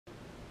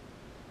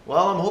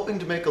Well, I'm hoping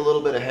to make a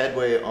little bit of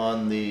headway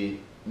on the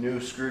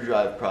new screw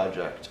drive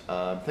project.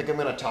 I think I'm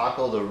going to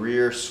tackle the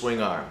rear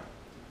swing arm.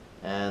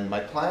 And my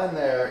plan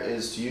there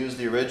is to use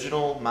the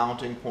original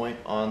mounting point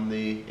on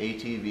the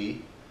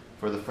ATV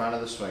for the front of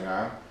the swing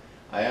arm.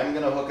 I am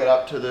going to hook it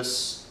up to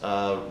this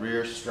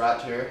rear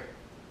strut here.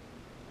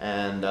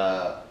 And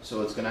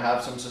so it's going to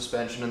have some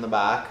suspension in the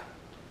back.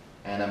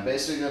 And I'm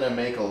basically going to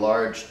make a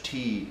large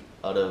T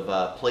out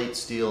of plate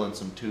steel and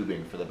some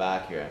tubing for the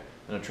back here.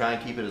 I'm going to try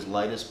and keep it as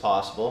light as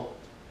possible.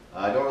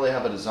 I don't really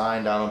have a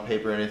design down on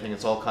paper or anything,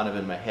 it's all kind of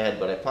in my head,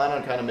 but I plan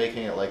on kind of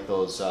making it like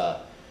those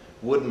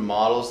wooden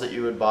models that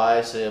you would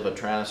buy, say of a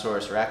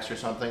Tyrannosaurus Rex or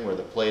something, where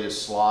the plate is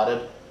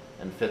slotted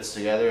and fits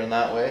together in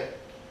that way.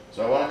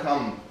 So I want to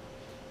come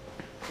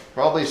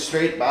probably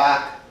straight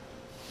back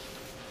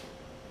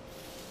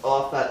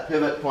off that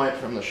pivot point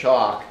from the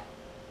shock,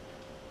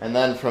 and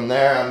then from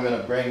there I'm going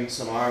to bring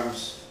some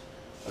arms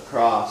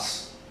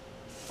across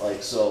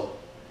like so.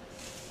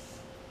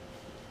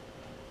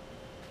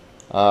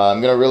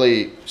 I'm going to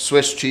really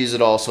Swiss cheese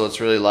it all so it's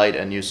really light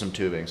and use some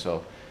tubing.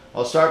 So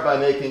I'll start by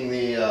making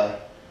the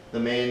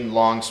main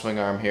long swing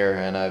arm here,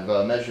 and I've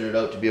measured it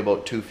out to be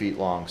about 2 feet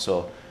long.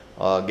 So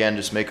again,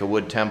 just make a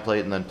wood template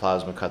and then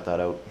plasma cut that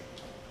out.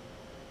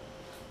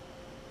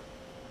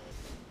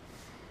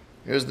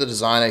 Here's the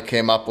design I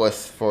came up with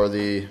for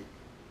the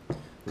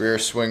rear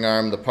swing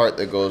arm, the part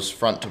that goes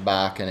front to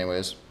back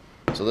anyways.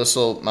 So this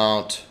will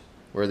mount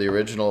where the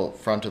original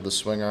front of the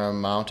swing arm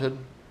mounted.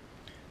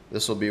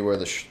 This will be where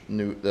the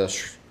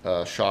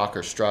shock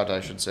or strut,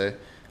 I should say,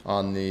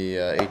 on the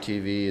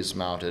ATV is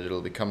mounted. It'll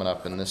be coming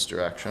up in this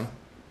direction,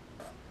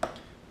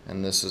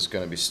 and this is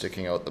going to be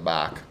sticking out the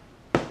back.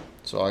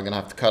 So I'm going to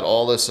have to cut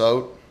all this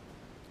out.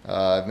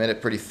 I've made it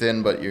pretty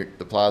thin, but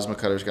the plasma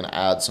cutter is going to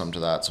add some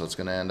to that, so it's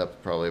going to end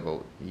up probably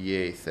about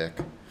yay thick,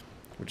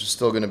 which is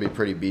still going to be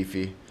pretty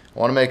beefy. I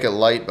want to make it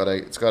light, but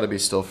it's got to be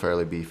still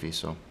fairly beefy.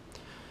 So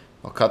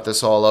I'll cut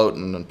this all out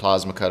and then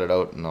plasma cut it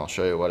out, and I'll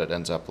show you what it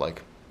ends up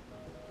like.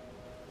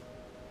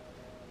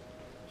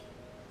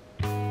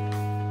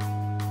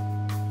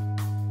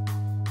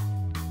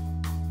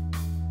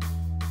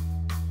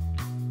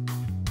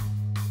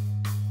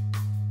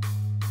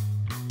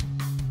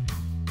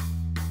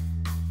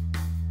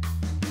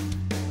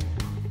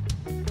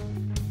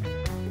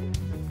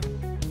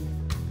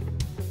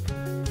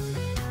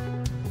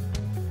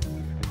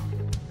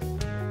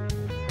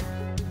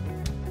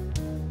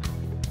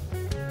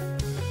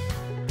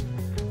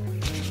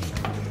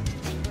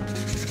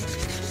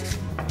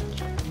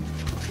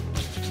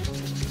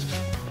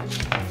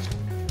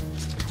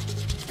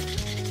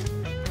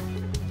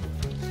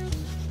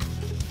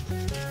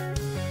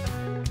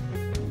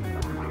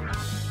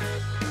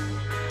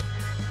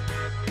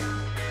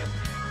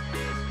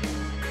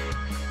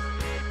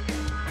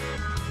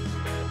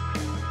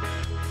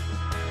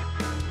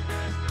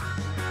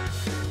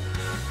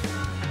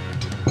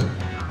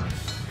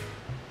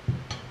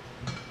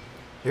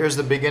 Here's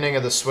the beginning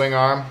of the swing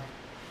arm.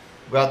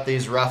 I've got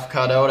these rough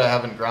cut out. I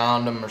haven't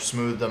ground them or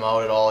smoothed them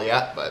out at all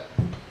yet, but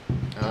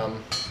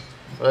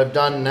what I've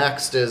done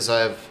next is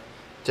I've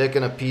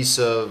taken a piece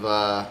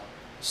of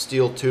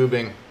steel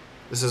tubing.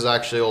 This is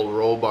actually old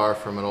roll bar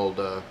from an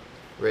old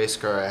race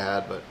car I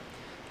had,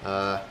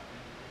 but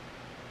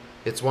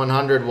it's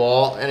 100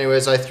 wall.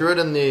 Anyways, I threw it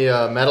in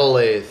the metal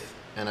lathe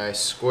and I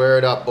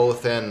squared up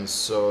both ends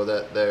so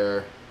that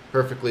they're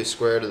perfectly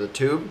square to the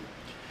tube.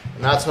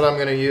 And that's what I'm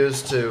going to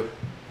use to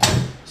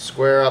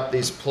square up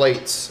these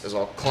plates, is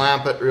I'll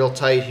clamp it real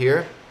tight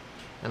here,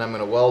 and I'm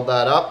going to weld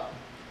that up,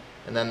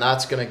 and then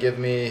that's going to give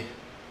me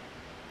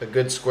a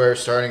good square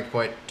starting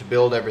point to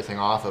build everything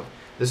off of.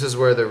 This is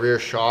where the rear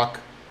shock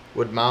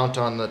would mount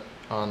on the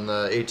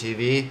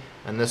ATV,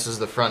 and this is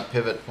the front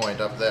pivot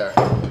point up there.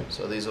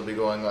 So these will be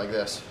going like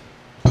this.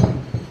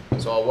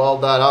 So I'll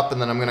weld that up,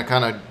 and then I'm going to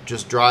kind of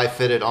just dry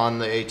fit it on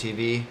the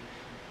ATV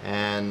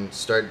and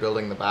start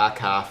building the back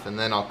half, and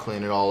then I'll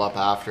clean it all up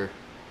after.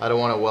 I don't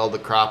want to weld the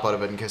crap out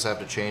of it in case I have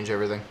to change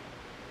everything.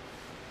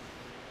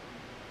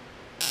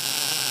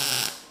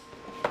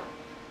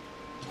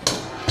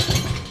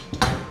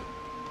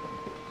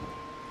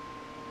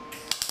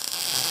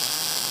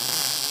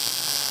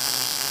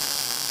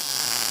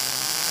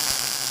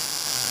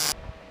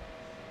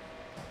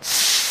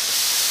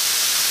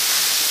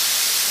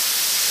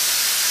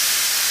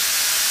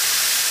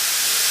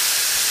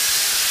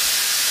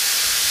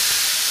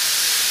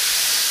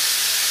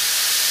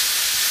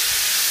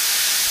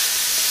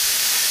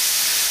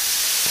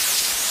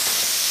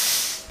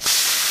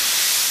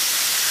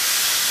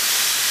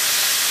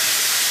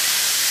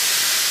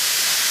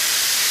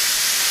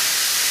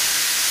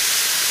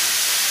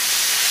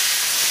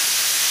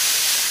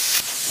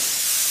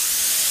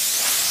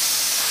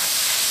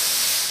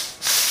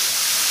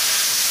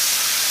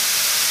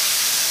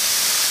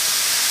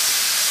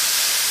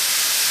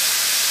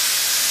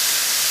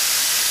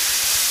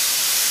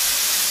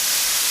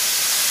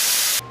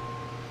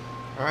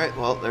 Alright,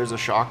 well, there's a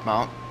shock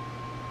mount.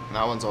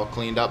 That one's all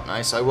cleaned up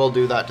nice. I will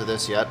do that to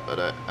this yet, but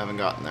I haven't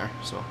gotten there.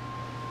 So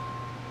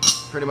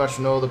pretty much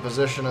know the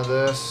position of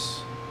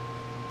this.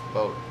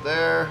 about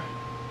there.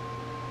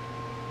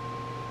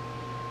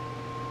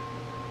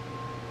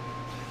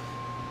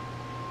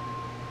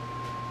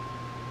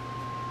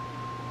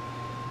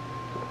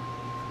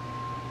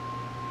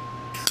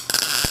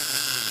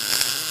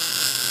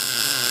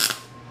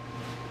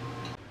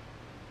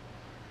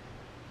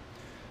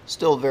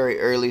 Still very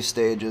early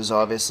stages,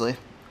 obviously.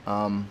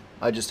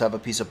 I just have a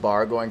piece of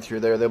bar going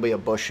through there. There'll be a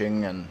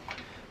bushing and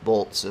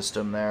bolt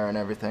system there and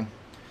everything.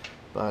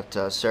 But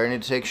starting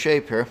to take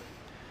shape here.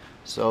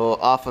 So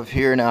off of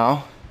here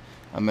now,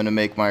 I'm going to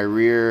make my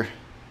rear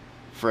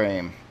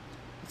frame.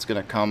 It's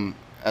going to come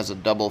as a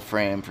double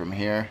frame from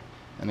here,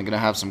 and I'm going to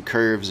have some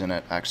curves in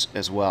it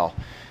as well.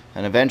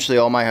 And eventually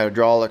all my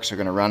hydraulics are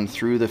going to run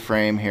through the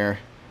frame here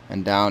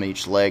and down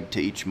each leg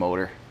to each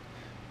motor.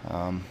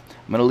 I'm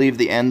going to leave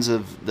the ends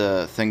of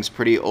the things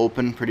pretty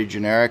open, pretty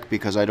generic,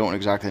 because I don't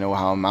exactly know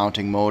how I'm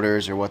mounting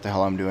motors or what the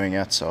hell I'm doing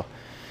yet. So,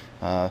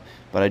 but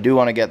I do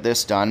want to get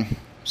this done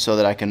so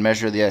that I can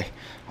measure the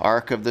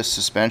arc of this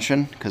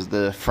suspension, because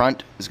the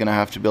front is going to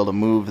have to be able to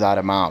move that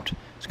amount.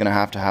 It's going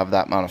to have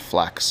that amount of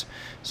flex.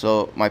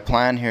 So my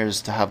plan here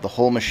is to have the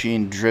whole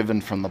machine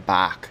driven from the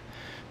back.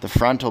 The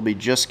front will be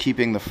just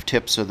keeping the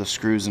tips of the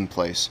screws in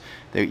place.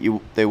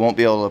 They won't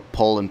be able to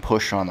pull and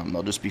push on them.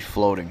 They'll just be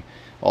floating.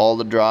 All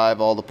the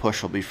drive, all the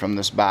push will be from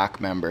this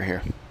back member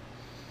here.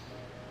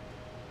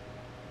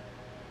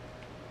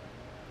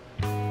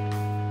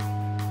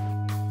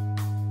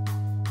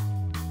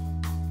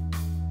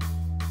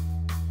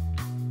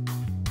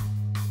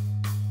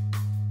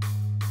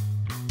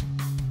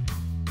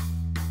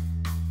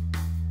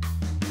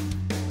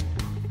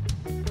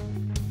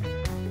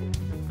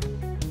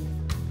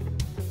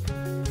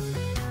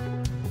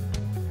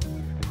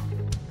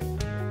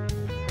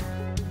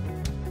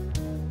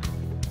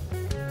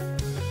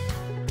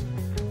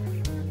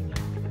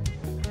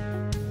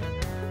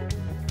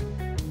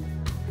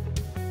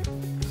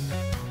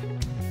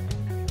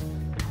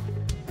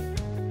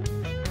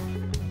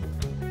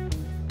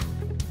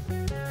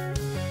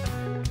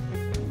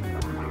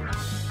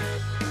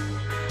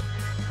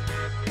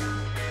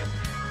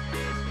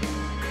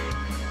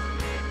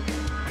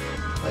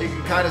 You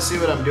can kind of see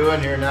what I'm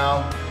doing here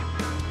now.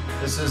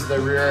 This is the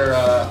rear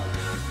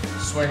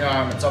swing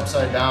arm. It's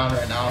upside down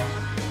right now.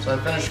 So I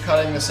finished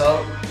cutting this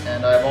out,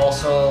 and I've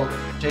also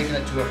taken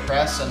it to a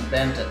press and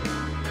bent it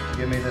to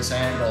give me this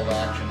angle of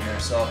action here.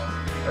 So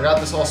I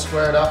got this all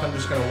squared up. I'm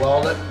just going to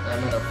weld it, and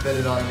I'm going to fit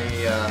it on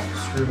the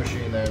screw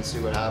machine there and see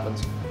what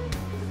happens.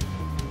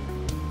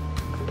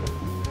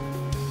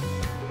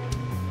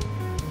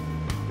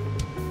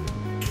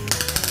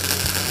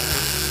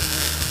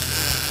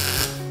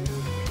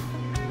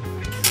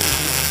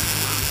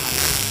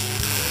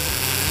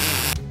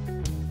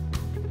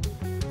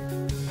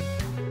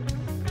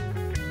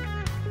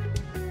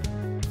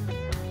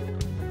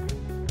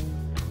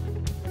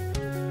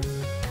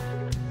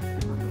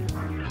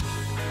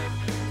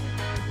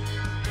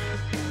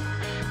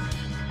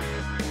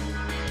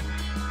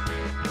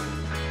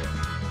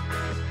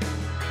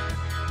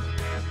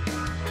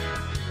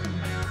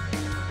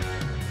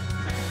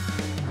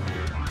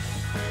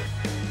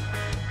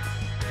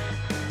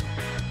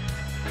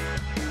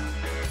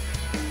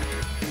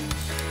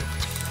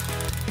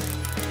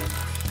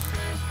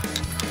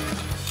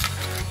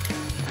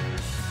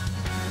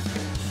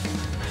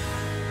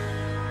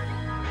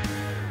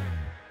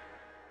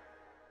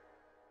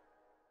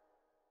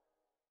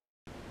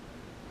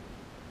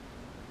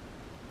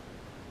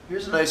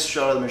 Here's a nice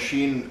shot of the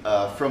machine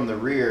from the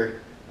rear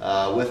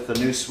with the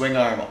new swing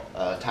arm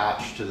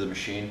attached to the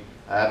machine.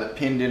 I have it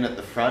pinned in at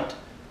the front.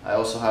 I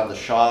also have the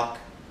shock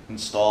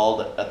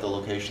installed at the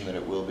location that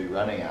it will be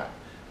running at.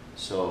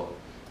 So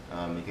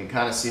you can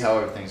kind of see how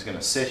everything's going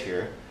to sit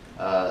here.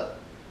 I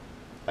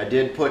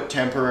did put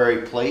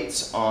temporary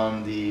plates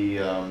on the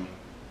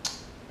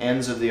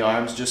ends of the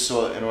arms just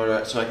so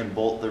I can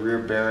bolt the rear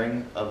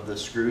bearing of the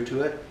screw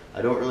to it.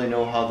 I don't really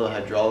know how the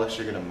hydraulics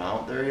are going to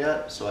mount there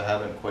yet, so I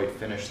haven't quite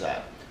finished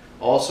that.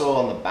 Also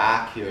on the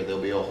back here,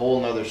 there'll be a whole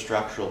nother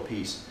structural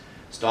piece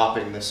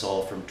stopping this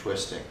all from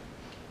twisting.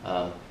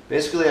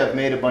 Basically, I've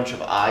made a bunch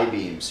of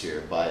I-beams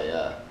here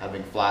by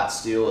having flat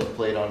steel and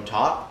plate on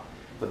top.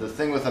 But the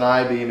thing with an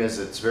I-beam is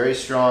it's very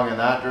strong in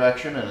that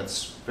direction, and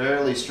it's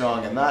fairly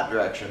strong in that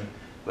direction,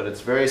 but it's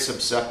very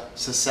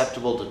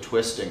susceptible to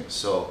twisting.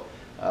 So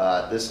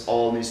this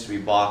all needs to be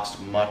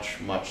boxed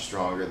much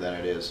stronger than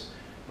it is.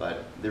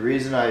 But the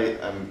reason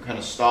I'm kind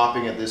of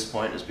stopping at this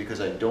point is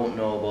because I don't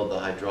know about the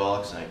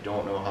hydraulics and I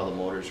don't know how the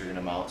motors are going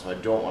to mount, so I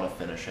don't want to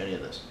finish any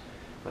of this.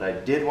 But I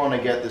did want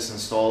to get this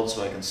installed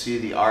so I can see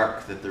the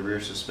arc that the rear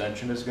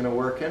suspension is going to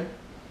work in.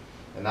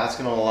 And that's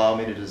going to allow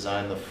me to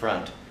design the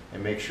front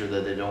and make sure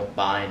that they don't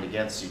bind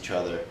against each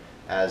other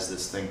as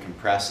this thing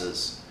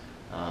compresses.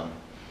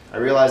 I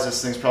realize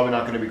this thing's probably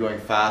not going to be going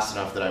fast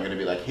enough that I'm going to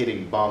be like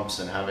hitting bumps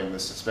and having the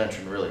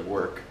suspension really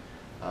work.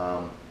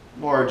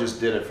 More just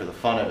did it for the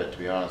fun of it, to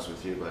be honest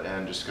with you,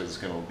 and just because it's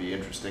going to be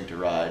interesting to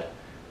ride,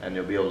 and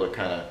you'll be able to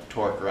kind of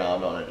torque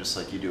around on it just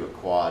like you do a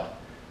quad.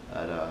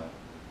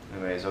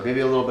 Anyways, I'll give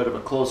you a little bit of a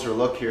closer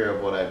look here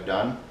of what I've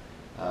done,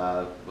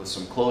 with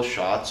some close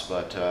shots,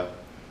 but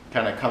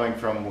kind of coming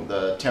from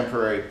the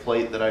temporary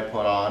plate that I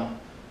put on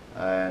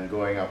and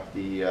going up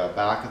the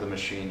back of the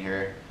machine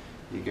here,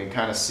 you can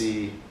kind of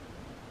see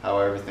how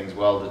everything's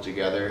welded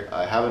together.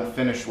 I haven't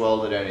finished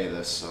welded any of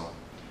this, so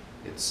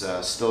it's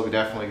still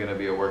definitely going to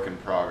be a work in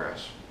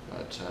progress.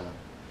 But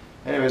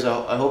anyways,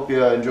 I hope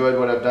you enjoyed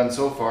what I've done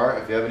so far.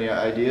 If you have any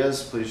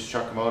ideas, please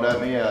chuck them out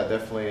at me.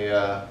 Definitely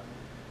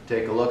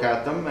take a look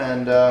at them,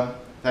 and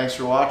thanks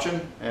for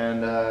watching,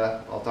 and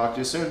I'll talk to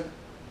you soon.